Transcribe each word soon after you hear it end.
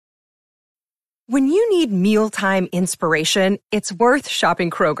When you need mealtime inspiration, it's worth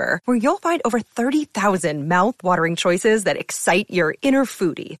shopping Kroger, where you'll find over 30,000 mouth-watering choices that excite your inner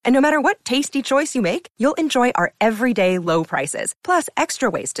foodie. And no matter what tasty choice you make, you'll enjoy our everyday low prices, plus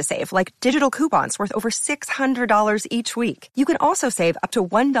extra ways to save, like digital coupons worth over $600 each week. You can also save up to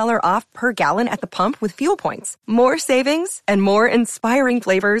 $1 off per gallon at the pump with fuel points. More savings and more inspiring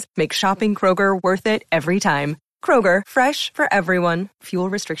flavors make shopping Kroger worth it every time. Kroger, fresh for everyone. Fuel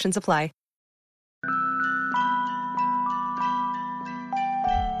restrictions apply.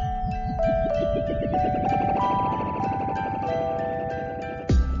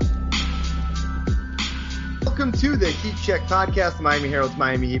 Welcome to the Heat Check Podcast, the Miami Herald's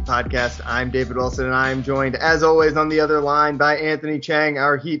Miami Heat podcast. I'm David Wilson, and I'm joined, as always, on the other line by Anthony Chang,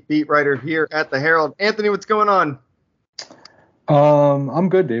 our Heat beat writer here at the Herald. Anthony, what's going on? I'm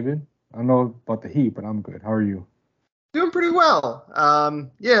good, David. I don't know about the Heat, but I'm good. How are you? Doing pretty well.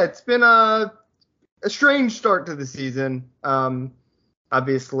 It's been a strange start to the season.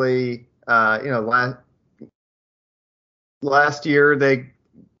 Obviously, last year they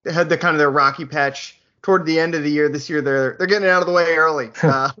had the kind of their rocky patch toward the end of the year. This year they're getting it out of the way early.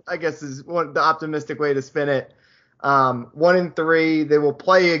 I guess is the optimistic way to spin it. 1-3. They will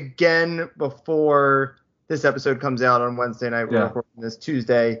play again before this episode comes out on Wednesday night. We're recording this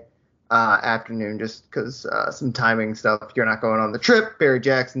Tuesday afternoon, just because some timing stuff. You're not going on the trip. Barry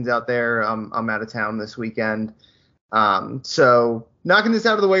Jackson's out there. I'm out of town this weekend. So knocking this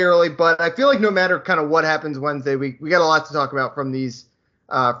out of the way early, but I feel like no matter kind of what happens Wednesday, we got a lot to talk about from these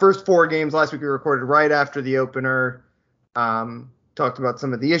first four games. Last week we recorded right after the opener. Talked about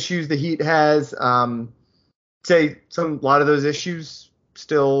some of the issues the Heat has. A lot of those issues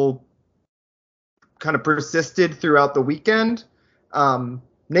still kind of persisted throughout the weekend.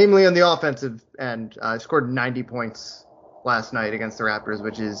 Namely on the offensive end. Scored 90 points last night against the Raptors,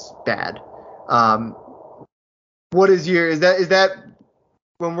 which is bad. What is is that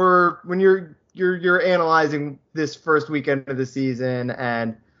when you're analyzing this first weekend of the season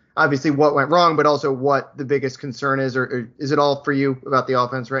and obviously what went wrong, but also what the biggest concern is, or is it all for you about the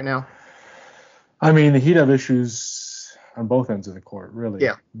offense right now? I mean, the Heat have issues on both ends of the court, really.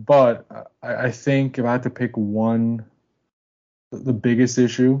 Yeah. But I think if I had to pick one, the biggest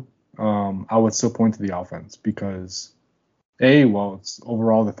issue, I would still point to the offense because it's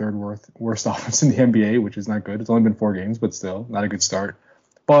overall the third worst offense in the NBA, which is not good. It's only been 4 games, but still not a good start.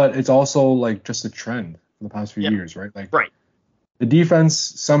 But it's also like just a trend for the past few years, right? Like the defense,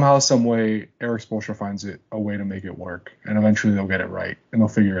 somehow, some way, Eric Spoelstra finds a way to make it work, and eventually they'll get it right and they'll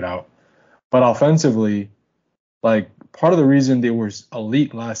figure it out. But offensively, like part of the reason they were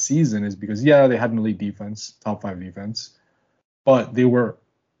elite last season is because they had an elite defense, top 5 defense, but they were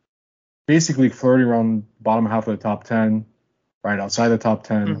basically flirting around bottom half of the top 10, right outside the top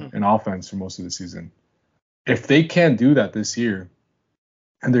 10 in offense for most of the season. If they can't do that this year,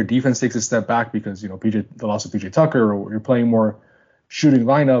 and their defense takes a step back because, the loss of PJ Tucker, or you're playing more shooting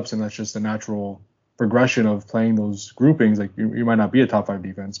lineups, and that's just the natural progression of playing those groupings. Like you might not be a top 5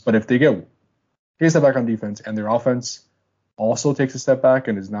 defense, but if they take a step back on defense and their offense also takes a step back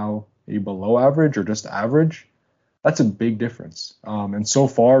and is now a below average or just average, that's a big difference. And so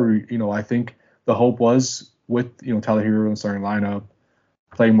far, I think the hope was with, Tyler Hero in the starting lineup,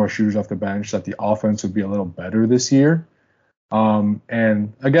 playing more shooters off the bench, that the offense would be a little better this year.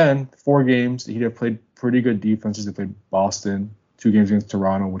 And again, 4 games, the Heat have played pretty good defenses. They played Boston, 2 games against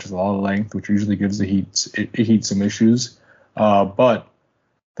Toronto, which is a lot of length, which usually gives the Heat some issues. But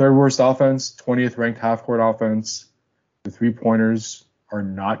third worst offense, 20th ranked half-court offense. The 3-pointers are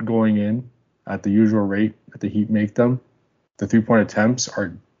not going in at the usual rate that the Heat make them. The 3-point attempts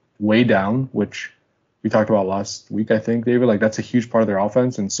are way down, which we talked about last week, I think, David. Like, that's a huge part of their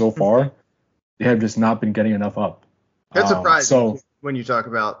offense, and so far, they have just not been getting enough up. That's surprising when you talk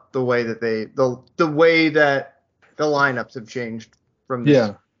about the way that the way that the lineups have changed from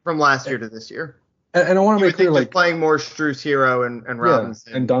last year to this year. And I want to make clear, like playing more Strus, Hero, and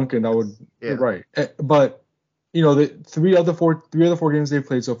Robinson and Duncan, that would right. But the three of the four games they've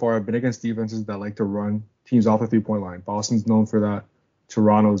played so far have been against defenses that like to run teams off the 3-point line. Boston's known for that.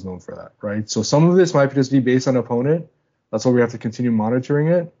 Toronto's known for that, right? So some of this might just be based on opponent. That's why we have to continue monitoring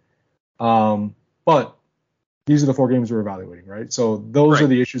it. But these are the 4 games we're evaluating, right? So those are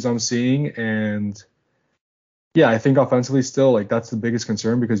the issues I'm seeing. And I think offensively still, like, that's the biggest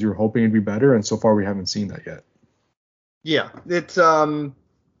concern because you're hoping it'd be better. And so far we haven't seen that yet. Yeah, it's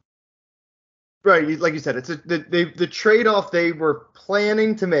right. Like you said, it's the trade-off they were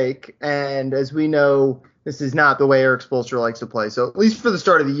planning to make. And as we know, this is not the way Eric Spoelstra likes to play. So at least for the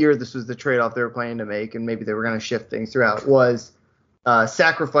start of the year, this was the trade-off they were planning to make. And maybe they were going to shift things throughout, was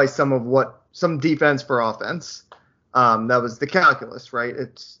sacrifice some of what some defense for offense. That was the calculus, right?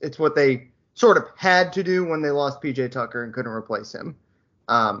 It's what they sort of had to do when they lost PJ Tucker and couldn't replace him.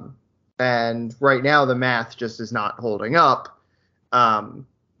 And right now the math just is not holding up.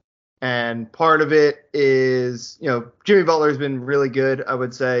 And part of it is, Jimmy Butler's been really good, I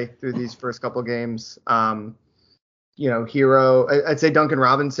would say, through these first couple games. Hero, I'd say Duncan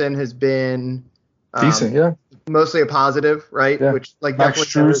Robinson has been decent, yeah. Mostly a positive, right? Yeah. Which Max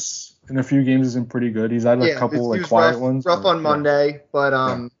Strus in a few games isn't pretty good. He's had a couple quiet ones. Rough on Monday,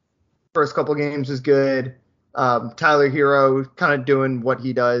 but first couple games was good. Tyler Hero kind of doing what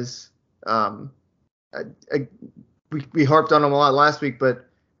he does. We harped on him a lot last week, but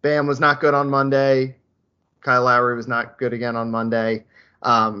Bam was not good on Monday. Kyle Lowry was not good again on Monday.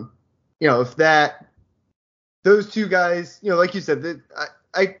 If those two guys, like you said,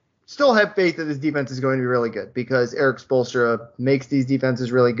 I still have faith that this defense is going to be really good because Eric Spoelstra makes these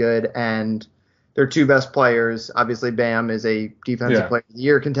defenses really good, and their two best players, obviously Bam is a defensive player of the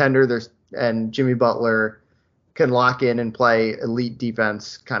year contender. And Jimmy Butler can lock in and play elite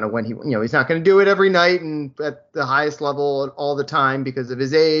defense kind of when he's not going to do it every night and at the highest level all the time because of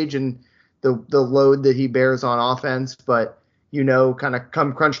his age and the load that he bears on offense. But, kind of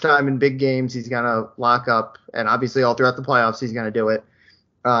come crunch time in big games, he's going to lock up. And obviously all throughout the playoffs, he's going to do it.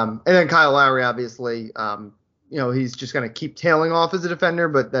 And then Kyle Lowry, obviously, he's just going to keep tailing off as a defender,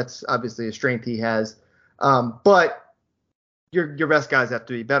 but that's obviously a strength he has. But your best guys have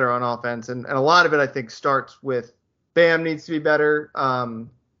to be better on offense. And a lot of it, I think, starts with Bam needs to be better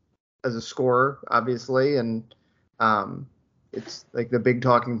as a scorer, obviously. And it's like the big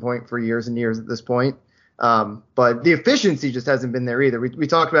talking point for years and years at this point. But the efficiency just hasn't been there either. We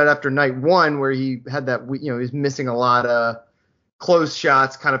talked about it after night one where he had that, he was missing a lot of close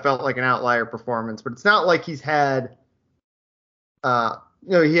shots, kind of felt like an outlier performance. But it's not like he's had, he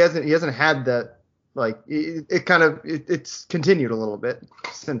hasn't had that. Like it's continued a little bit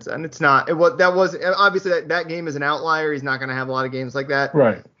since then. It's not obviously that game is an outlier. He's not going to have a lot of games like that.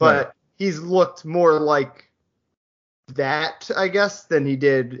 Right. But he's looked more like that, I guess, than he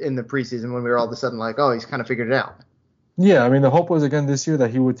did in the preseason when we were all of a sudden like, oh, he's kind of figured it out. Yeah. I mean, the hope was again this year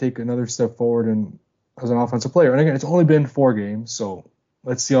that he would take another step forward and as an offensive player. And again, it's only been 4 games, so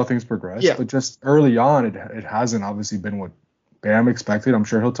let's see how things progress. Yeah. But just early on, it hasn't obviously been what Bam expected. I'm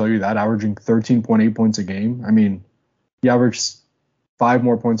sure he'll tell you that, averaging 13.8 points a game. I mean, he averaged 5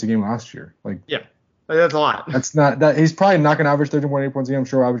 more points a game last year. That's a lot. That's not that. He's probably not going to average 13.8 points a game. I'm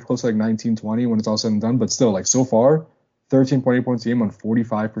sure he'll average close to like 19, 20 when it's all said and done. But still, so far, 13.8 points a game on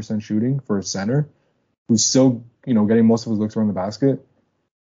 45% shooting for a center who's still, getting most of his looks around the basket.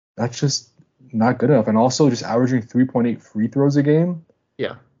 That's just not good enough. And also just averaging 3.8 free throws a game.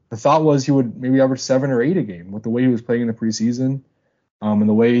 Yeah. The thought was he would maybe average 7 or 8 a game with the way he was playing in the preseason, and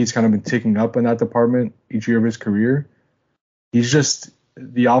the way he's kind of been ticking up in that department each year of his career.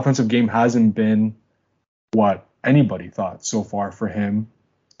 The offensive game hasn't been what anybody thought so far for him.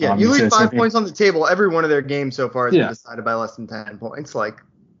 Yeah, you leave 5 points on the table. Every one of their games so far has been decided by less than 10 points.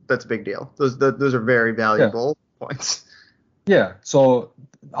 That's a big deal. Those are very valuable points. Yeah, so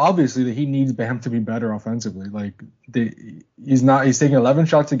obviously he needs Bam to be better offensively. He's taking 11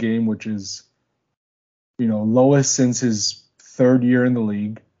 shots a game, which is, lowest since his 3rd year in the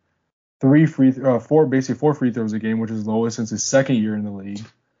league. 4 free throws a game, which is lowest since his 2nd year in the league.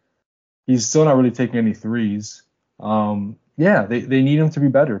 He's still not really taking any threes. They need him to be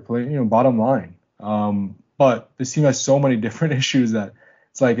better, bottom line. But this team has so many different issues that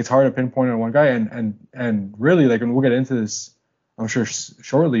it's hard to pinpoint on one guy. And really, and we'll get into this, I'm sure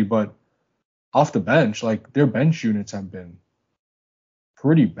shortly, but off the bench, their bench units have been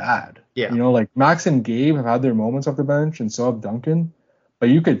pretty bad. Yeah. Max and Gabe have had their moments off the bench, and so have Duncan. But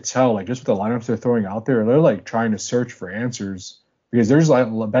you could tell, just with the lineups they're throwing out there, they're trying to search for answers because there's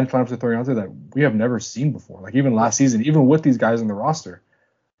bench lineups they're throwing out there that we have never seen before. Even last season, even with these guys on the roster,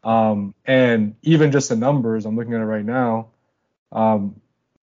 and even just the numbers, I'm looking at it right now.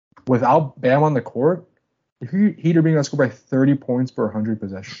 Without Bam on the court, the Heat are being outscored by 30 points per 100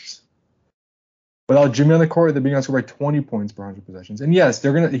 possessions. Without Jimmy on the court, they're being outscored by 20 points per 100 possessions. And yes, the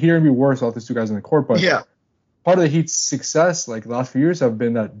Heat are going to be worse without those two guys on the court. But part of the Heat's success, the last few years, have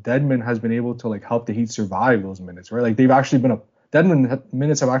been that Dedmon has been able to help the Heat survive those minutes, right? They've actually been Dedmon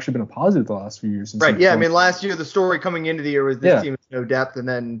minutes have actually been a positive the last few years. Right. Yeah. I mean, last year the story coming into the year was this team has no depth, and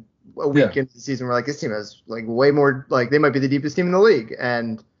then a week into the season we're this team has way more. They might be the deepest team in the league,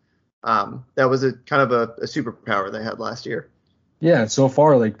 and that was a kind of a superpower they had last year. Yeah, so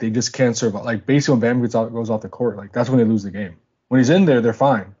far, they just can't survive. Basically, when Bam goes off the court, that's when they lose the game. When he's in there, they're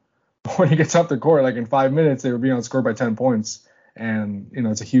fine. But when he gets off the court, in 5 minutes, they were being outscored by 10 points. and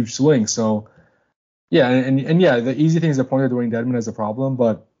it's a huge swing. So yeah, and yeah, the easy thing is to point to Dwayne Dedmon as a problem,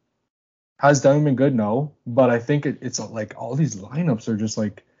 but has Dedmon been good? No, but I think it's like all these lineups are just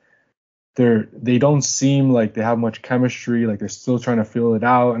like they don't seem like they have much chemistry. Like they're still trying to feel it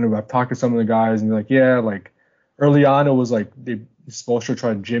out. And I've talked to some of the guys, and they're like, yeah, like early on it was like Spoelstra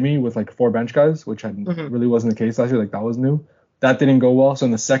tried Jimmy with like 4 bench guys, which really wasn't the case last year. Like that was new. That didn't go well. So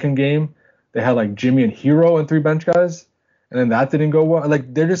in the second game, they had like Jimmy and Hero and 3 bench guys, and then that didn't go well.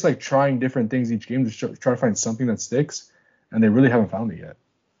 Like they're just like trying different things each game to try to find something that sticks, and they really haven't found it yet.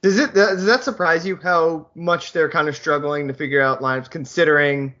 Does that surprise you how much they're kind of struggling to figure out lineups,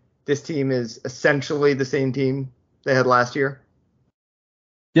 considering this team is essentially the same team they had last year?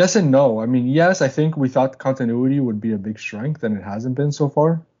 Yes and no. I mean, yes, I think we thought continuity would be a big strength, and it hasn't been so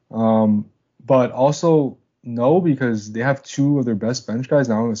far. But also no, because they have 2 of their best bench guys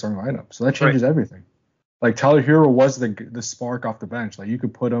now in the starting lineup, so that changes everything. Like Tyler Hero was the spark off the bench. Like you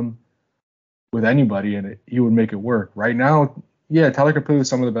could put him with anybody, and he would make it work. Right now, yeah, Tyler could play with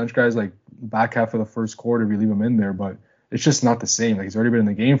some of the bench guys, like back half of the first quarter if you leave him in there, but it's just not the same. Like he's already been in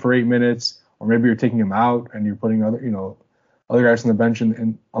the game for 8 minutes, or maybe you're taking him out and you're putting other guys on the bench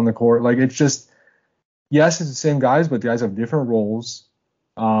and on the court. Like it's just, yes, it's the same guys, but the guys have different roles.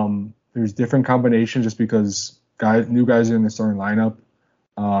 There's different combinations just because new guys are in the starting lineup.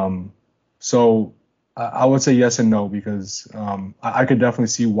 So I would say yes and no, because I could definitely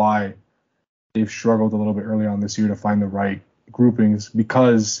see why they've struggled a little bit early on this year to find the right groupings,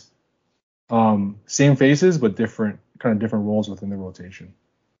 because same faces but different roles within the rotation.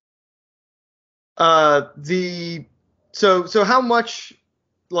 So how much,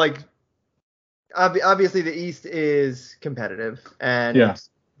 like, obviously the East is competitive, and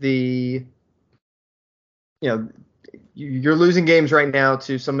you're losing games right now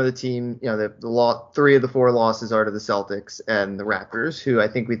to some of the team. The 3 of the 4 losses are to the Celtics and the Raptors, who I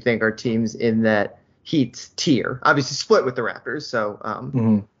think we think are teams in that Heat tier. Obviously split with the Raptors, so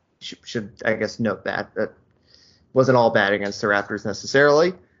should I guess note that wasn't all bad against the Raptors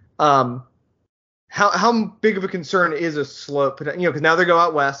necessarily. How big of a concern is a slow, because now they go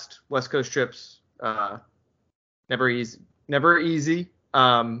out west coast trips, never easy.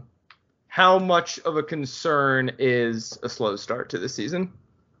 How much of a concern is a slow start to the season?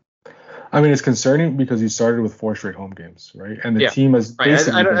 I mean, it's concerning because you started with 4 straight home games, right? And the team has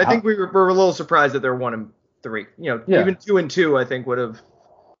basically I think we were a little surprised that they're 1-3. Even 2-2, I think would have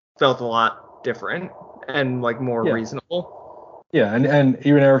felt a lot different and like more reasonable. Yeah, and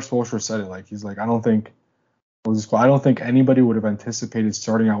even Eric Spoelstra said it. Like he's like, I don't think anybody would have anticipated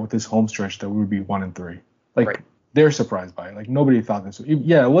starting out with this home stretch that we would be 1-3. Like they're surprised by it. Like nobody thought this.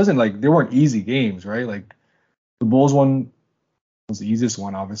 Yeah, it wasn't like there weren't easy games, right? Like the Bulls one was the easiest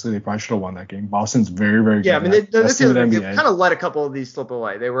one. Obviously, they probably should have won that game. Boston's very, very good. Yeah, I mean, they kind of let a couple of these slip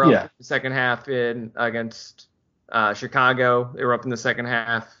away. They were up in the second half against Chicago. They were up in the second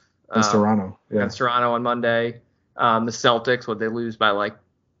half against Toronto. Yeah. Against Toronto on Monday. The Celtics, would they lose by like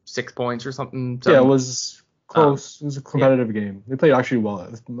 6 points or something? Yeah, it was close. It was a competitive game. They played actually well.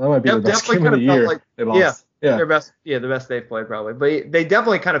 That might be the best game of the year. Like, they lost. Yeah, their best. Yeah, the best they've played probably. But they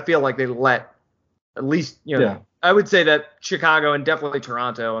definitely kind of feel like they let at least I would say that Chicago and definitely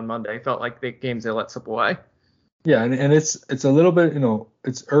Toronto on Monday felt like the games they let slip away. Yeah, and it's a little bit,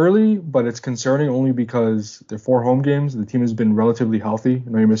 it's early, but it's concerning only because they're 4 home games. The team has been relatively healthy. I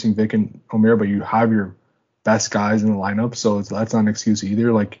know you're missing Vic and Omer, but you have your best guys in the lineup, so that's not an excuse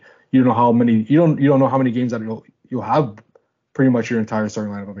either. Like you don't know how many games that you'll have pretty much your entire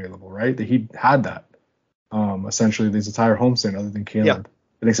starting lineup available, right? The Heat had that. Essentially, this entire homestand other than Caleb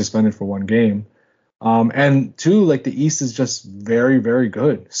getting suspended for 1 game. And 2, like the East is just very, very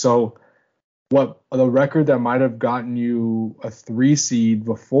good. So what the record that might have gotten you a 3 seed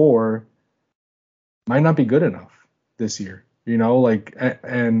before might not be good enough this year,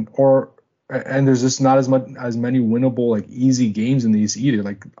 and there's just not as many winnable, like easy games in the East either.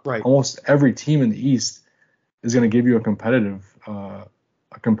 Like almost every team in the East is going to give you a competitive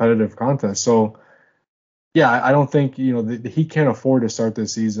contest. So yeah, I don't think, the Heat can't afford to start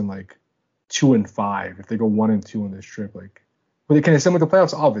this season like 2-5 if they go 1-2 on this trip. Like, but they can extend with the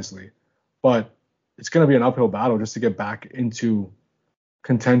playoffs, obviously, but it's going to be an uphill battle just to get back into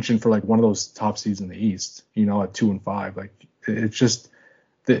contention for like one of those top seeds in the East. At 2-5, like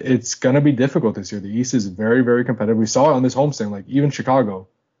it's going to be difficult this year. The East is very, very competitive. We saw it on this homestand. Like even Chicago,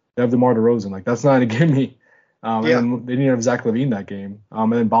 they have DeMar DeRozan. Like that's not a gimme. And they didn't have Zach LaVine that game.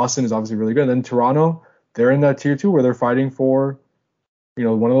 And then Boston is obviously really good. And then Toronto, they're in that tier 2 where they're fighting for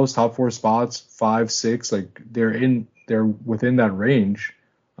one of those top 4 spots, 5, 6, like they're within that range.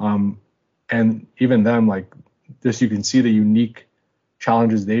 And even them, like just you can see the unique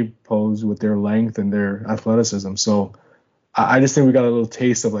challenges they pose with their length and their athleticism. So I just think we got a little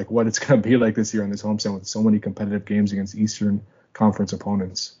taste of like what it's going to be like this year on this homestand with so many competitive games against Eastern Conference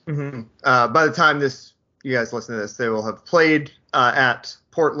opponents. Mm-hmm. By the time you guys listen to this, they will have played at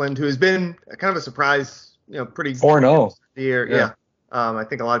Portland, who has been kind of a surprise, pretty 4-0 year. Yeah. I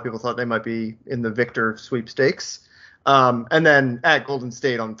think a lot of people thought they might be in the Victor sweepstakes. And then at Golden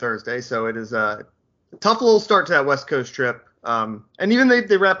State on Thursday. So it is a tough little start to that West Coast trip. And even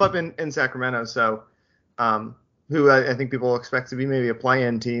they wrap up in Sacramento. So, who I think people expect to be maybe a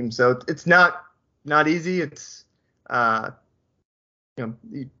play-in team. So it's not easy. It's, you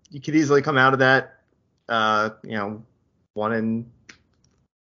could easily come out of that, 1-6,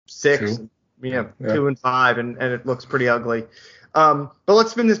 2-5, and it looks pretty ugly. But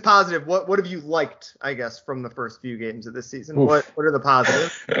let's spin this positive. What have you liked, I guess, from the first few games of this season? Oof. What are the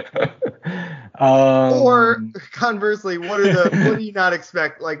positives? Or conversely, what do you not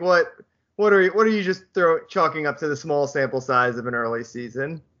expect? Like what are you just chalking up to the small sample size of an early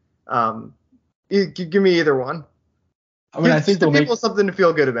season? Give me either one. I mean, I think they'll make people something to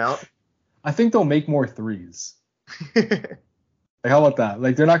feel good about. I think they'll make more threes. Like, how about that?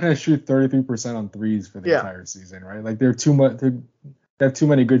 Like, they're not going to shoot 33% on threes for the entire season, right? Like, they're too much. They have too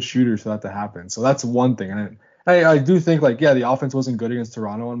many good shooters for that to happen. So that's one thing. And I do think, like, the offense wasn't good against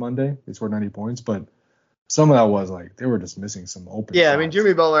Toronto on Monday. They scored 90 points, but some of that was like they were just missing some open shots. I mean,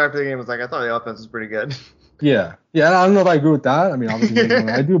 Jimmy Butler after the game was like, I thought the offense was pretty good. Yeah. I don't know if I agree with that. I mean, obviously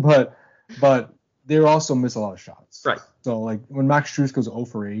I do, but they also miss a lot of shots. Right. So like when Max Strus goes 0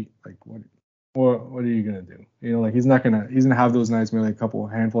 for 8, like what are you gonna do? Like he's gonna have those nights maybe like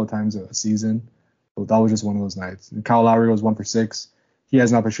handful of times a season. So that was just one of those nights. And Kyle Lowry goes 1 for 6. He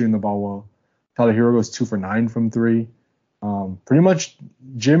has not been shooting the ball well. Tyler Hero goes 2 for 9 from 3. Pretty much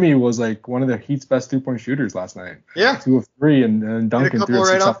Jimmy was like one of the Heat's best 3-point shooters last night. Yeah. 2 of 3 and Duncan did a couple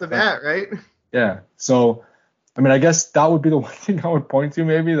right off the bat, right? Yeah. So I mean, I guess that would be the one thing I would point to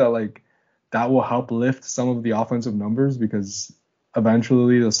maybe that will help lift some of the offensive numbers because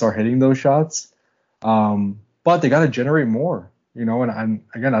eventually they'll start hitting those shots. But they got to generate more, and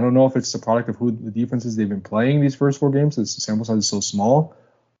again, I don't know if it's the product of who the defenses they've been playing these first 4 games. The sample size is so small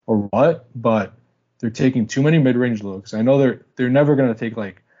or what, but they're taking too many mid-range looks. I know they're never going to take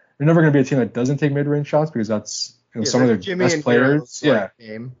they're never going to be a team that doesn't take mid-range shots because that's some of their Jimmy best players.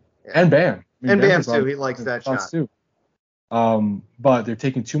 Game. And Bam. And Bam too. He likes that shot too. But they're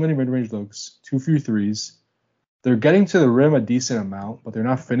taking too many mid-range looks, too few threes. They're getting to the rim a decent amount, but they're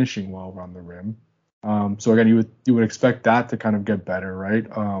not finishing well around the rim. So again, you would expect that to kind of get better, right?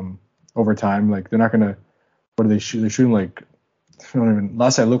 Over time, like they're not gonna. What do they shoot? They're shooting like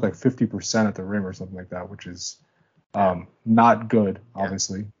last I looked like 50% at the rim or something like that, which is not good,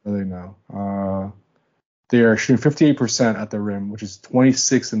 obviously. Really no. They are shooting 58% at the rim, which is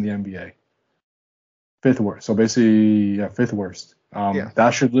 26th in the NBA. 5th worst. So basically, 5th worst.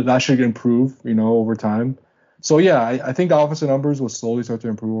 That should improve, over time. So I think the offensive numbers will slowly start to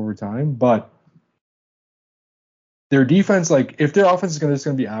improve over time, but their defense, like if their offense is going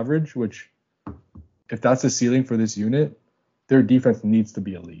to be average, which if that's the ceiling for this unit, their defense needs to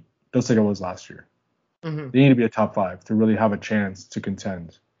be elite, just like it was last year. Mm-hmm. They need to be a top 5 to really have a chance to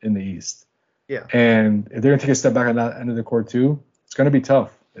contend in the East. Yeah. And if they're going to take a step back on that end of the court too, it's going to be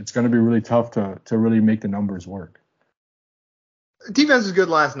tough. It's going to be really tough to really make the numbers work. Defense was good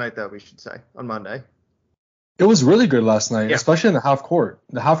last night, though, we should say, on Monday. It was really good last night, especially in the half court.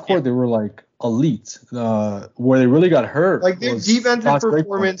 The half court, they were like elite. Where they really got hurt. Like their defensive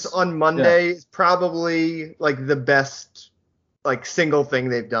performance on Monday is probably like the best like single thing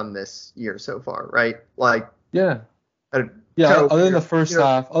they've done this year so far, right? Like other than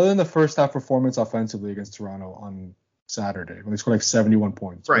the first half performance offensively against Toronto on Saturday when they scored like 71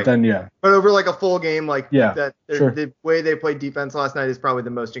 points. Right. But then but over like a full game, the way they played defense last night is probably the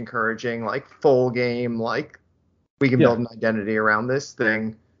most encouraging. Like full game, like we can build an identity around this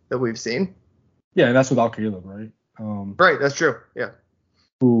thing that we've seen. Yeah, and that's without Caleb, right? Right, that's true. Yeah.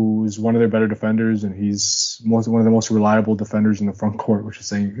 Who's one of their better defenders, and he's one of the most reliable defenders in the front court, which is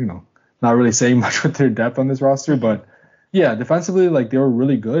saying, not really saying much with their depth on this roster, but defensively, like they were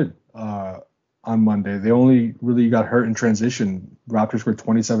really good on Monday. They only really got hurt in transition. Raptors scored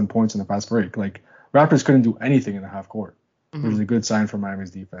 27 points in the fast break. Like Raptors couldn't do anything in the half court, which is a good sign for Miami's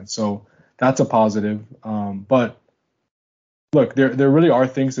defense. So that's a positive. But look, there really are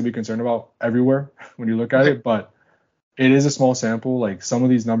things to be concerned about everywhere when you look at it, but it is a small sample. Like some of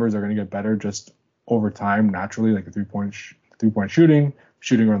these numbers are going to get better just over time naturally, like the three-point shooting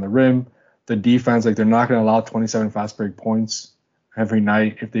around the rim. The defense, like they're not going to allow 27 fast break points every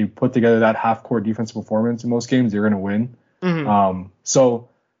night. If they put together that half-court defensive performance in most games, they're going to win. Mm-hmm. So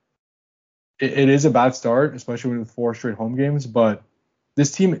it is a bad start, especially with 4 straight home games. But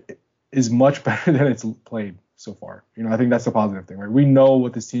this team is much better than it's played so far. I think that's the positive thing, right? We know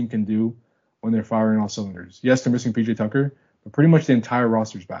what this team can do when they're firing all cylinders. Yes, they're missing PJ Tucker, but pretty much the entire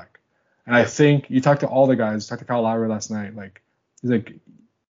roster's back. And I think you talk to all the guys, talked to Kyle Lowry last night, he's like,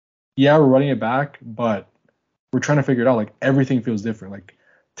 yeah, we're running it back, but we're trying to figure it out. Like, everything feels different. Like,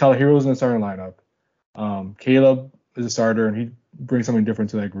 Tyler Hero's in the starting lineup. Caleb is a starter, and he brings something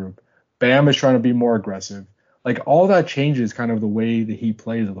different to that group. Bam is trying to be more aggressive. Like, all that changes kind of the way that he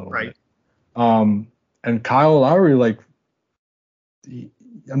plays a little bit. And Kyle Lowry,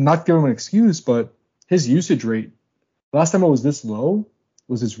 I'm not giving him an excuse, but his usage rate, last time it was this low,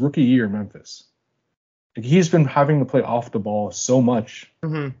 was his rookie year in Memphis. Like, he's been having to play off the ball so much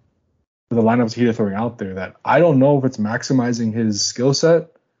with the lineups he's throwing out there that I don't know if it's maximizing his skill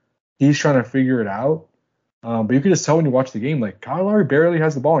set. He's trying to figure it out. But you can just tell when you watch the game, like, Kyle Lowry barely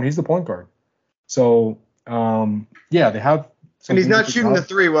has the ball, and he's the point guard. So, they have. And he's not shooting the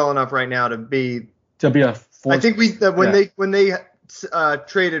 3 well enough right now to be a force. I think when they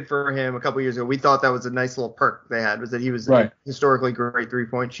traded for him a couple years ago, we thought that was a nice little perk they had, was that he was a historically great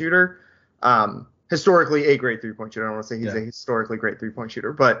 3-point shooter. Historically a great 3-point shooter. I don't want to say he's a historically great 3-point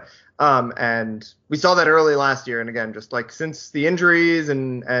shooter, but and we saw that early last year. And again, just like since the injuries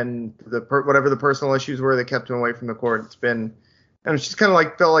and whatever the personal issues were that kept him away from the court, it's just kind of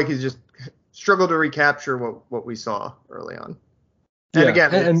like felt like he's just struggled to recapture what we saw early on. And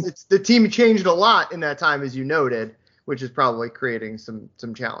again, it's the team changed a lot in that time, as you noted, which is probably creating some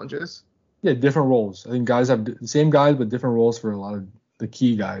challenges. Yeah, different roles. I think guys have the same guys, but different roles for a lot of the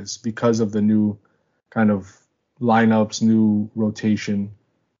key guys because of the new kind of lineups, new rotation.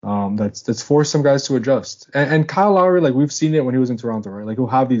 That's forced some guys to adjust. And Kyle Lowry, like, we've seen it when he was in Toronto, right? Like, he'll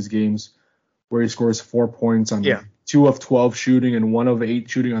have these games where he scores 4 points on 2 of 12 shooting and 1 of 8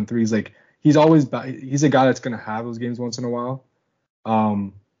 shooting on threes. Like, he's a guy that's going to have those games once in a while.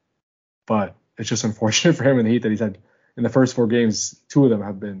 But it's just unfortunate for him in the Heat that he's had in the first 4 games, 2 of them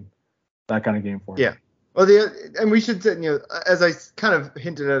have been that kind of game for him. Yeah. Well, and we should say, as I kind of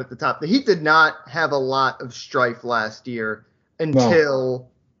hinted at the top, the Heat did not have a lot of strife last year until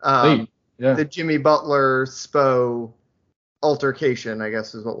the Jimmy Butler Spo altercation, I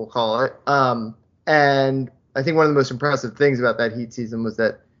guess is what we'll call it. And I think one of the most impressive things about that Heat season was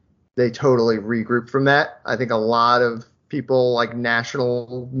that they totally regrouped from that. I think a lot of people, like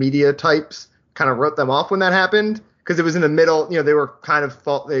national media types, kind of wrote them off when that happened because it was in the middle. They were kind of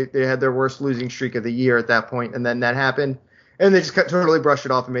they had their worst losing streak of the year at that point, and then that happened, and they just totally brushed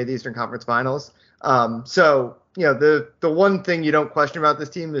it off and made the Eastern Conference Finals. So the one thing you don't question about this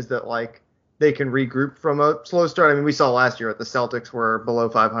team is that, like, they can regroup from a slow start. I mean, we saw last year the Celtics were below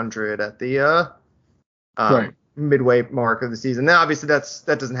 500 at the midway mark of the season. Now, obviously, that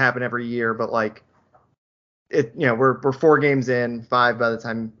doesn't happen every year, but like, we're 4 games in, 5 by the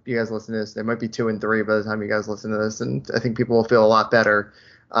time you guys listen to this. There might be 2 and 3 by the time you guys listen to this, and I think people will feel a lot better.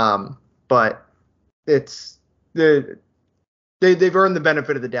 But it's they've earned the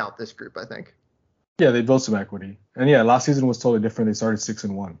benefit of the doubt, this group, I think. Yeah, they built some equity, and last season was totally different. They started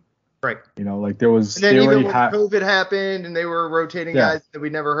 6-1. Right. Like there was. And then even when COVID happened and they were rotating guys that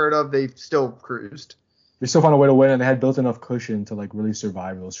we'd never heard of, they still cruised. They still found a way to win, and they had built enough cushion to, like, really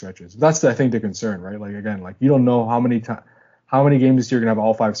survive those stretches. That's, I think, the concern, right? Like, again, like, you don't know how many games this year you're gonna have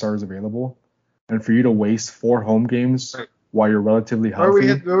all 5 starters available, and for you to waste 4 home games while you're relatively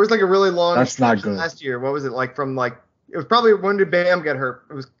healthy. There was like a really long. That's not good. Last year, what was it like? It was probably, when did Bam get hurt?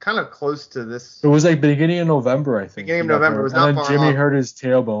 It was kind of close to this. It was like beginning of November, I think. Beginning of November. It was not and far then Jimmy off. hurt his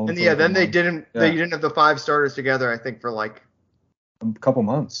tailbone. And then they didn't have the 5 starters together, I think, for like a couple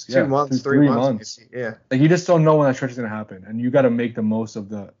months. 2 months, 3 months. Yeah. Like, you just don't know when that stretch is going to happen. And you got to make the most of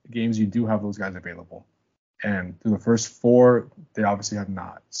the games you do have those guys available. And through the first 4, they obviously have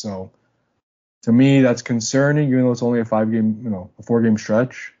not. So to me, that's concerning, even though it's only a 4-game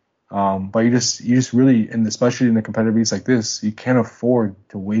stretch. But you just really, and especially in the competitive leagues like this, you can't afford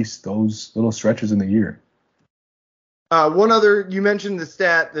to waste those little stretches in the year. One other, you mentioned the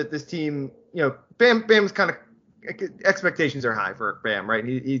stat that this team, Bam's kind of, expectations are high for Bam, right?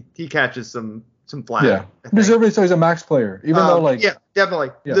 He catches some flack. Yeah, deservedly so. He's a max player, even though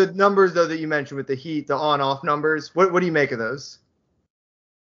definitely. Yeah. The numbers though that you mentioned with the Heat, the on-off numbers, what do you make of those?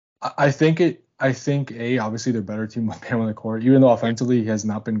 I think obviously they're a better team with Bam on the court, even though offensively he has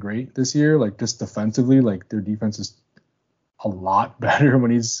not been great this year. Like, just defensively, like, their defense is a lot better when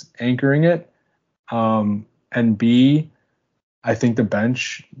he's anchoring it. And B, I think the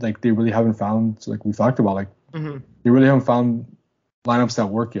bench, like, they really haven't found, like we talked about, like, they really haven't found lineups that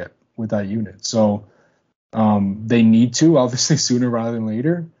work yet with that unit. So they need to, obviously, sooner rather than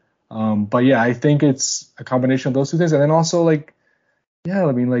later. But yeah, I think it's a combination of those two things. And then also, like, yeah,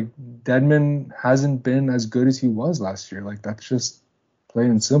 I mean, like, Dedmon hasn't been as good as he was last year. Like, that's just plain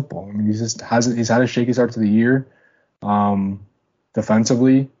and simple. I mean, he's had a shaky start to the year.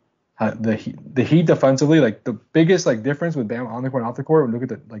 Defensively, the Heat defensively, like, the biggest, like, difference with Bam on the court and off the court, when you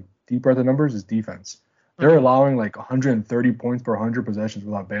look at the, like, deep breadth of numbers, is defense. They're allowing, like, 130 points per 100 possessions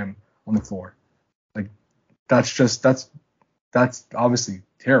without Bam on the floor. Like, that's obviously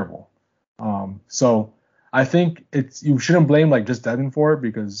terrible. So I think you shouldn't blame, like, just Dedmon for it,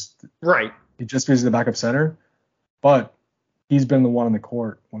 because he just is the backup center, but he's been the one on the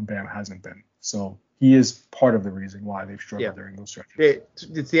court when Bam hasn't been. So he is part of the reason why they've struggled during those stretches.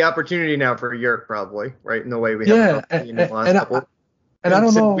 It's the opportunity now for Yurt, probably, right? In the way we have in the last couple. And I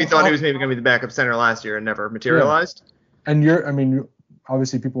don't know. We thought he was maybe going to be the backup center last year and never materialized. Yeah. And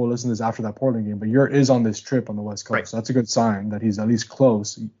obviously people will listen to this after that Portland game, but Yurt is on this trip on the West Coast. Right. So that's a good sign that he's at least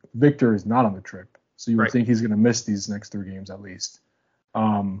close. Victor is not on the trip. So you would think he's going to miss these next 3 games at least.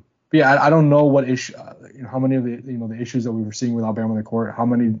 But yeah, I don't know what issue, how many of the issues that we were seeing with Alabama on the court,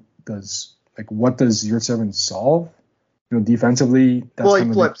 what does Yurt-Seven solve? Defensively, that's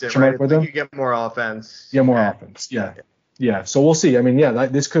he flips it, right? Like you get more offense. Yeah, more offense. Yeah. So we'll see. I mean,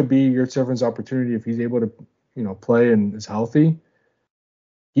 this could be Yurt-Seven's opportunity if he's able to, play and is healthy.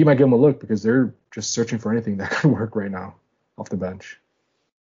 He might give him a look, because they're just searching for anything that could work right now off the bench.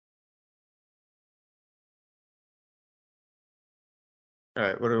 All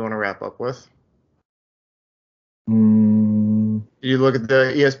right, what do we want to wrap up with? You look at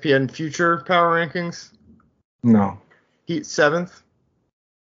the ESPN Future Power Rankings? No. Heat 7th?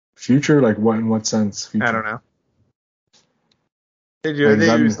 Future? Like what? In what sense? Future? I don't know. They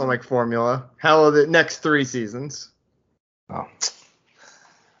do some like formula. How are the next 3 seasons? Oh.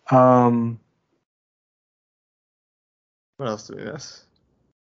 What else do we miss?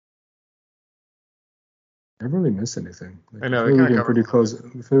 I haven't really missed anything. I know. We can pretty close.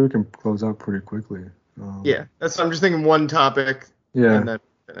 I feel we can close out pretty quickly. I'm just thinking one topic. And then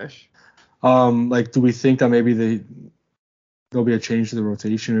finish. Do we think that maybe there'll be a change to the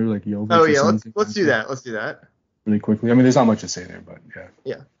rotation, or like Jokic? Oh yeah, let's do that. Let's do that really quickly. I mean, there's not much to say there, but yeah.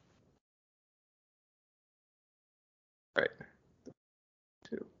 Yeah. All right.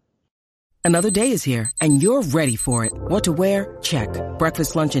 2. Another day is here, and you're ready for it. What to wear? Check.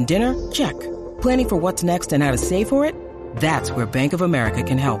 Breakfast, lunch, and dinner? Check. Planning for what's next and how to save for it? That's where Bank of America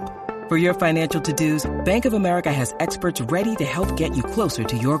can help. For your financial to-dos, Bank of America has experts ready to help get you closer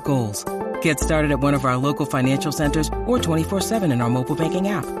to your goals. Get started at one of our local financial centers or 24/7 in our mobile banking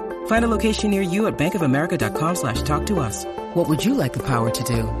app. Find a location near you at bankofamerica.com/talktous. What would you like the power to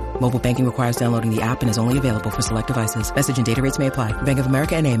do? Mobile banking requires downloading the app and is only available for select devices. Message and data rates may apply. Bank of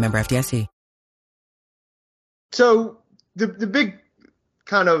America N.A., member FDIC. So the big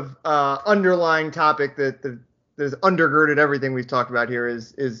kind of underlying topic that has undergirded everything we've talked about here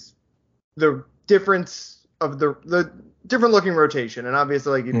is the difference of the different looking rotation. And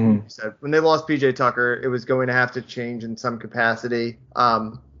obviously, like you said, when they lost PJ Tucker, it was going to have to change in some capacity.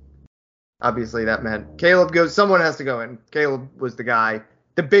 Obviously that meant someone has to go in. Caleb was the guy.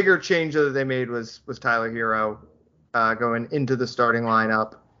 The bigger change that they made was Tyler Hero going into the starting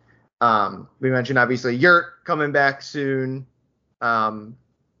lineup. We mentioned obviously Yurt coming back soon.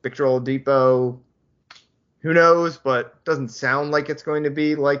 Victor Oladipo, who knows, but doesn't sound like it's going to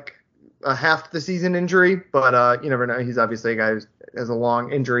be like a half the season injury, but you never know. He's obviously a guy who has a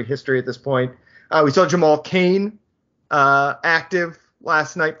long injury history at this point. We saw Jamal Cain active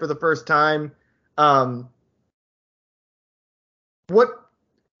last night for the first time.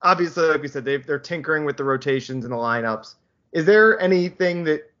 Obviously, like we said, they're tinkering with the rotations and the lineups. Is there anything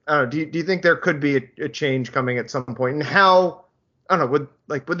that, I don't know, do you think there could be a change coming at some point? And how, I don't know,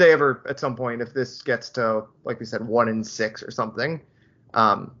 would they ever at some point, if this gets to, like we said, 1-6 or something,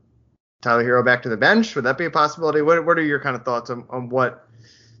 Tyler Hero back to the bench? Would that be a possibility? What are your kind of thoughts on what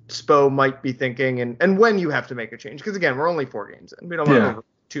Spo might be thinking and when you have to make a change? Because again, we're only 4 games in. We don't want to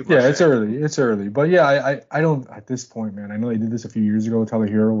too much. Yeah, it's early. But yeah, I don't at this point, man. I know they did this a few years ago with Tyler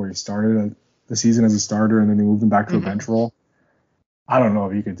Hero, where he started the season as a starter and then they moved him back to a bench role. I don't know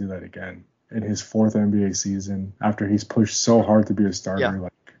if he could do that again in his 4th NBA season after he's pushed so hard to be a starter. Yeah.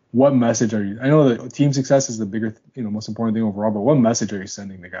 Like, what message are you? I know that team success is the bigger, most important thing overall, but what message are you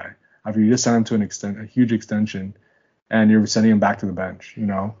sending the guy after you just sent him to a huge extension and you're sending him back to the bench? And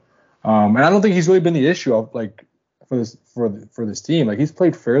I don't think he's really been the issue of like for this team. Like, he's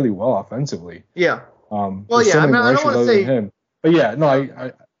played fairly well offensively. Yeah. Well, yeah. I don't want to say him, but yeah, no,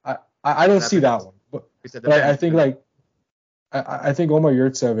 I don't see that one. But I think like I think Omar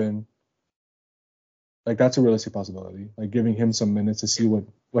Yurtseven, like that's a realistic possibility. Like giving him some minutes to see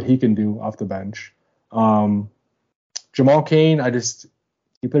what he can do off the bench. Jamal Cain,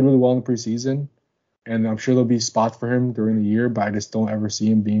 he played really well in the preseason, and I'm sure there'll be spots for him during the year, but I just don't ever see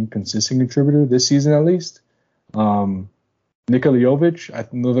him being consistent contributor this season at least. Nikola Jovic, I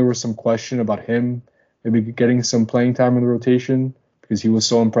know there was some question about him maybe getting some playing time in the rotation because he was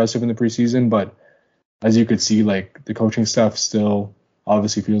so impressive in the preseason, but as you could see, like the coaching staff still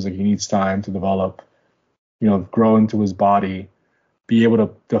obviously feels like he needs time to develop, grow into his body, be able to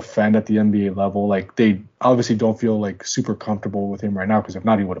defend at the NBA level. Like they obviously don't feel like super comfortable with him right now because if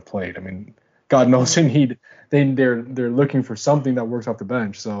not, he would have played. I mean, God knows they're looking for something that works off the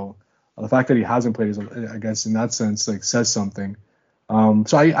bench. So the fact that he hasn't played is, I guess, in that sense, like says something.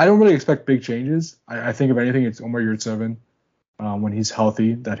 So I don't really expect big changes. I think if anything, it's Omar Yurtseven when he's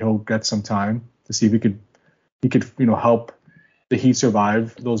healthy that he'll get some time to see if he could help the Heat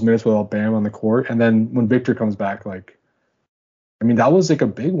survive those minutes without Bam on the court. And then when Victor comes back, like, I mean, that was like a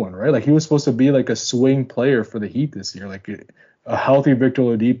big one, right? Like he was supposed to be like a swing player for the Heat this year, like a healthy Victor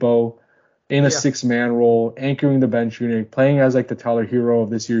Oladipo in a 6-man role, anchoring the bench unit, playing as like the Tyler Hero of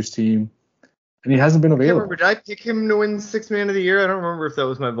this year's team. And he hasn't been available. Did I pick him to win 6th man of the year? I don't remember if that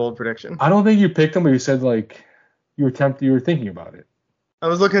was my bold prediction. I don't think you picked him, but you said like you were thinking about it. I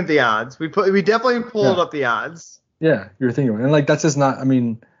was looking at the odds. We definitely pulled up the odds. Yeah, you were thinking about it. And like that's just not. I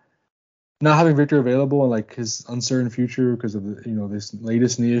mean, not having Victor available and like his uncertain future because of the, this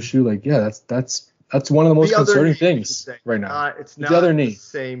latest knee issue. Like that's one of the most concerning things right now. It's not the other knee.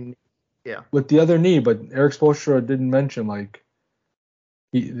 Same. Yeah. With the other knee, but Eric Spoelstra didn't mention like.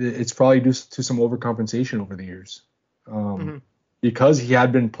 It's probably due to some overcompensation over the years, because he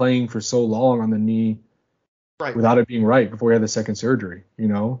had been playing for so long on the knee, without it being right before he had the second surgery.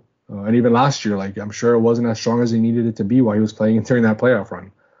 And even last year, like I'm sure it wasn't as strong as he needed it to be while he was playing during that playoff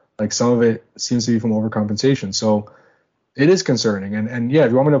run. Like some of it seems to be from overcompensation, so it is concerning. And yeah,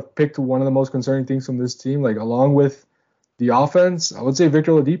 if you want me to pick one of the most concerning things from this team, like along with the offense, I would say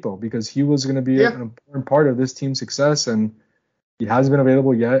Victor Oladipo because he was going to be an important part of this team's success and. He hasn't been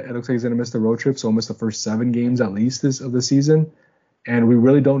available yet. It looks like he's going to miss the road trip, so he'll miss the first 7 games at least of the season. And we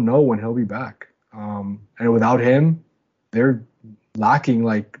really don't know when he'll be back. And without him, they're lacking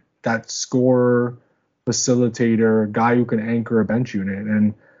like that scorer, facilitator, guy who can anchor a bench unit.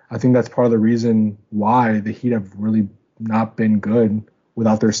 And I think that's part of the reason why the Heat have really not been good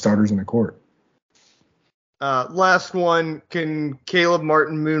without their starters in the court. Last one, can Caleb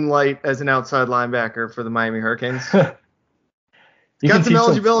Martin moonlight as an outside linebacker for the Miami Hurricanes? Got some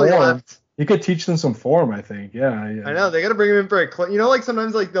eligibility left. You could teach them some form, I think. Yeah. I know. They got to bring him in for like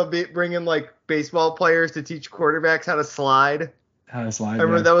sometimes like they'll bring in like baseball players to teach quarterbacks how to slide. I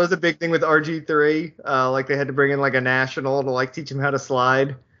remember that was a big thing with RG3. Like they had to bring in like a national to like teach him how to slide.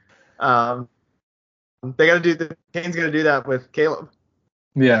 They got to do the Canes got to do that with Caleb.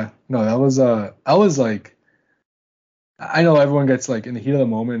 Yeah. No, that was like, I know everyone gets like in the heat of the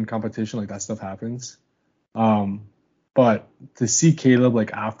moment in competition, like that stuff happens. But to see Caleb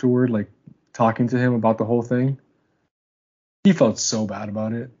like afterward, like talking to him about the whole thing, he felt so bad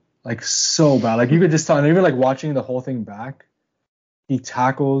about it, like so bad. Like you could just tell, and even like watching the whole thing back, he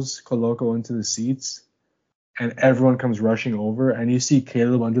tackles Koloko into the seats, and everyone comes rushing over, and you see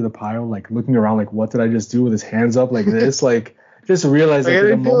Caleb under the pile, like looking around, like what did I just do with his hands up like this, like just realized like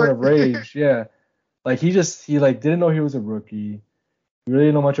in a moment of rage, yeah, like he like didn't know he was a rookie, he really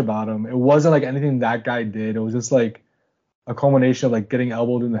didn't know much about him. It wasn't like anything that guy did. It was just like a culmination of like getting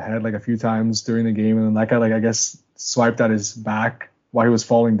elbowed in the head like a few times during the game, and then that guy like I guess swiped at his back while he was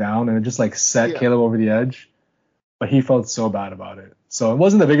falling down, and it just like set Caleb over the edge. But he felt so bad about it. So it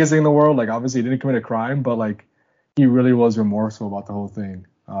wasn't the biggest thing in the world. Like obviously he didn't commit a crime, but like he really was remorseful about the whole thing,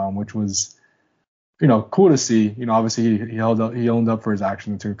 which was cool to see. Obviously he owned up for his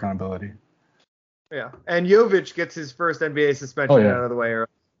actions and took accountability. Yeah, and Jovic gets his first NBA suspension out of the way.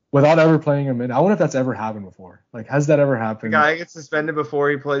 Without ever playing a minute. I wonder if that's ever happened before. Like, has that ever happened? The guy gets suspended before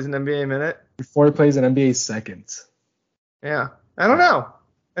he plays an NBA minute? Before he plays an NBA second. Yeah. I don't know.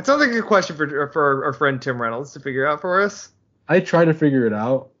 It sounds like a question for our friend Tim Reynolds to figure out for us. I tried to figure it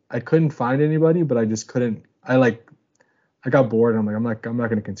out. I couldn't find anybody, but I just couldn't. I got bored, and I'm not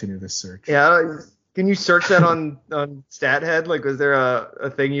going to continue this search. Yeah. Can you search that on StatHead? Like, was there a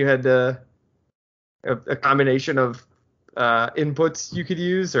thing you had to a combination of inputs you could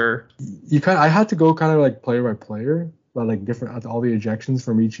use, or I had to go kind of like player by player, but like different all the ejections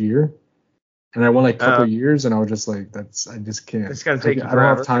from each year, and I won like a couple years, and I was just like, I just can't. It's gonna take you forever. I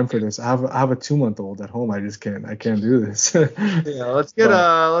don't have time for this. I have a 2-month-old at home. I can't do this. Yeah, let's get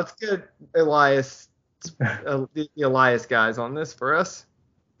Elias the Elias guys on this for us.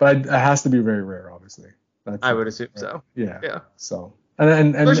 But it has to be very rare, obviously. I would assume so. Yeah. So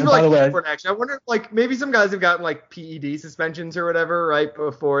and by the way, I wonder if like maybe some guys have gotten like PED suspensions or whatever right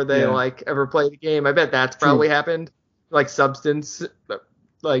before they like ever play the game. I bet that's probably happened. Like substance,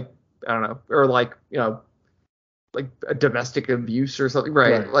 like I don't know, or like like a domestic abuse or something,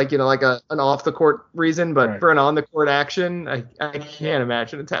 right? Like like an off the court reason, but for an on the court action, I can't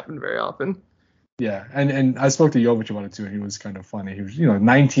imagine it's happened very often. Yeah, and I spoke to Jovic about it too, and he was kind of funny. He was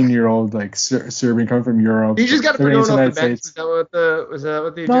 19-year-old like Serbian coming from Europe. He just got put off the bench. Was that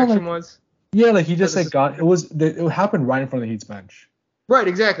what the ejection was? Yeah, like he just it happened right in front of the Heat's bench. Right,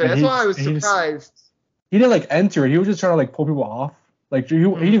 exactly. That's why I was surprised. He didn't like enter it. He was just trying to like pull people off. Like he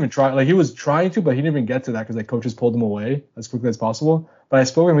didn't even try. Like he was trying to, but he didn't even get to that because like coaches pulled him away as quickly as possible. But I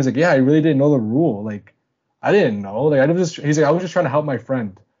spoke to him. He's like, yeah, I really didn't know the rule. Like I didn't know. Like he's like, I was just trying to help my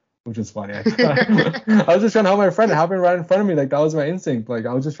friend. Which is funny. I was just trying to help my friend. It happened right in front of me. Like that was my instinct. Like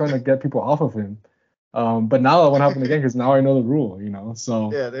I was just trying to get people off of him. But now that won't happen again because now I know the rule.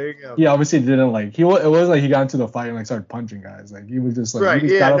 So yeah, there you go. He obviously didn't like. It wasn't like he got into the fight and like started punching guys. Like he was just like right.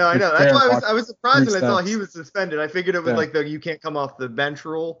 Yeah, no, I know. That's why I was surprised when I saw he was suspended. I figured it was like the you can't come off the bench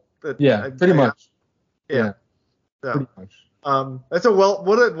rule. Pretty much. Yeah. So, pretty much. That's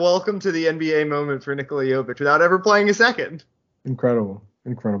what a welcome to the NBA moment for Nikola Jovic without ever playing a second. Incredible,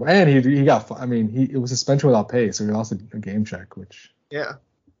 and he got. I mean, it was suspension without pay, so he lost a game check, which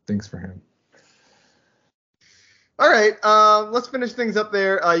stinks for him. All right, let's finish things up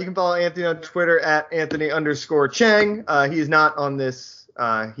there. You can follow Anthony on Twitter at Anthony_Chang. He's not on this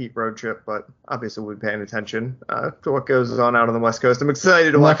Heat road trip, but obviously we'll be paying attention to what goes on out on the West Coast. I'm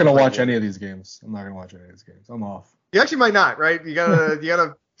excited to watch. I'm not going to watch any of these games. I'm off. You actually might not, right? You got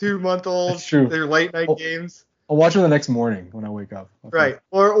a 2-month-old. That's true. They're late night games. I'll watch them the next morning when I wake up. Right.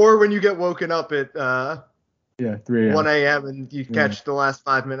 Or when you get woken up at 3 a.m. 1 a.m. and you catch the last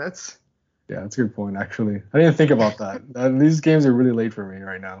 5 minutes. Yeah, that's a good point, actually. I didn't think about that. These games are really late for me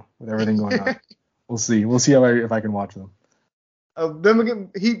right now with everything going on. We'll see. We'll see if I can watch them. Then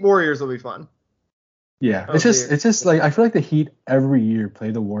Heat Warriors will be fun. Yeah, it's just like I feel like the Heat every year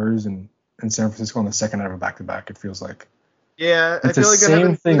play the Warriors in San Francisco on the second night of a back-to-back. It feels like. Yeah, it's I feel like the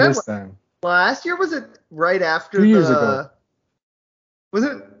same thing this time. Last year was it right after 2 years ago?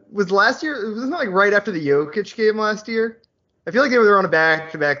 Was last year? It wasn't like right after the Jokic game last year. I feel like they were on a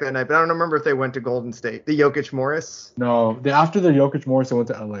back-to-back that night, but I don't remember if they went to Golden State. The Jokic-Morris? No, after the Jokic-Morris, they went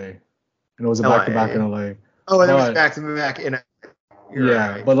to LA, and it was a back-to-back in LA. Oh, and it was back-to-back in.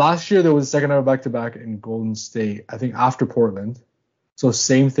 Right. But last year there was a second night of back-to-back in Golden State. I think after Portland, so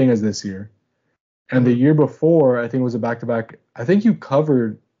same thing as this year. And the year before, I think it was a back-to-back. I think you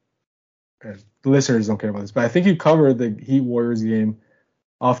covered. The listeners don't care about this, but I think you covered the Heat Warriors game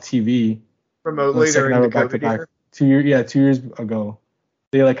off TV remotely during the COVID year. 2 years ago.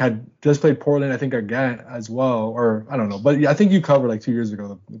 They like had just played Portland, I think, again as well, or I don't know, but I think you covered like 2 years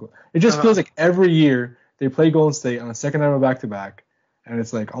ago. It just feels like every year they play Golden State on a second night of a back-to-back, and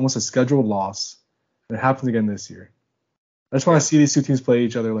it's like almost a scheduled loss. And it happens again this year. I just want to see these two teams play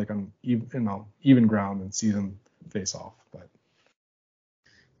each other like on even ground and see them face off.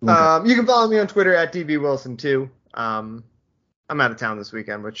 But you can follow me on Twitter at DBWilson too. I'm out of town this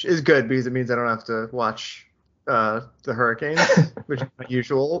weekend, which is good because it means I don't have to watch the Hurricanes, which is my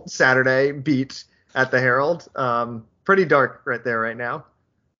usual Saturday beat at the Herald. Pretty dark right there right now.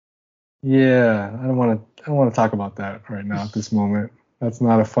 Yeah, I don't want to talk about that right now at this moment. That's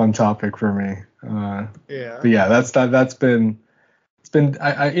not a fun topic for me. But yeah, that's been. It's been.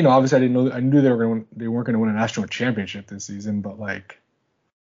 I obviously I didn't know. I knew they weren't going to win a national championship this season, but like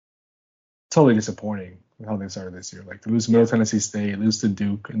totally disappointing with how they started this year. Like to lose to Middle Tennessee State, lose to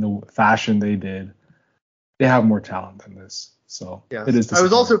Duke in the fashion they did. They have more talent than this, so it is. I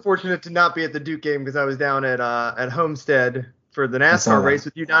was also fortunate to not be at the Duke game because I was down at Homestead for the NASCAR race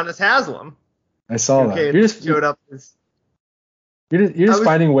with Udonis Haslem. I saw that. You just showed up. You're just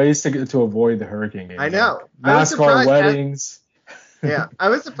finding ways to avoid the Hurricane game. I know. Like NASCAR weddings. Yeah, I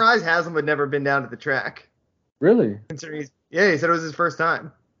was surprised Haslem had never been down to the track. Really? Considering he said it was his first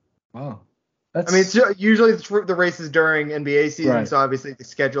time. Wow. It's usually the races during NBA season, so obviously the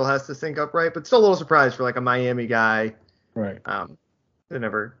schedule has to sync up right. But still a little surprised for like a Miami guy, right? To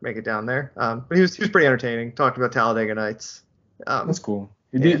never make it down there. But he was pretty entertaining. Talked about Talladega Nights. That's cool.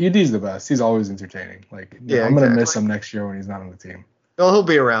 UD's the best. He's always entertaining. Like I'm gonna miss him next year when he's not on the team. Well, he'll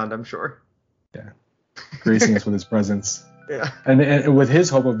be around, I'm sure. Yeah, gracing us with his presence. Yeah, and with his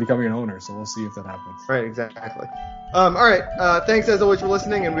hope of becoming an owner. So we'll see if that happens. Right, exactly. All right. Thanks as always for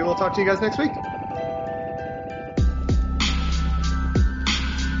listening, and we will talk to you guys next week.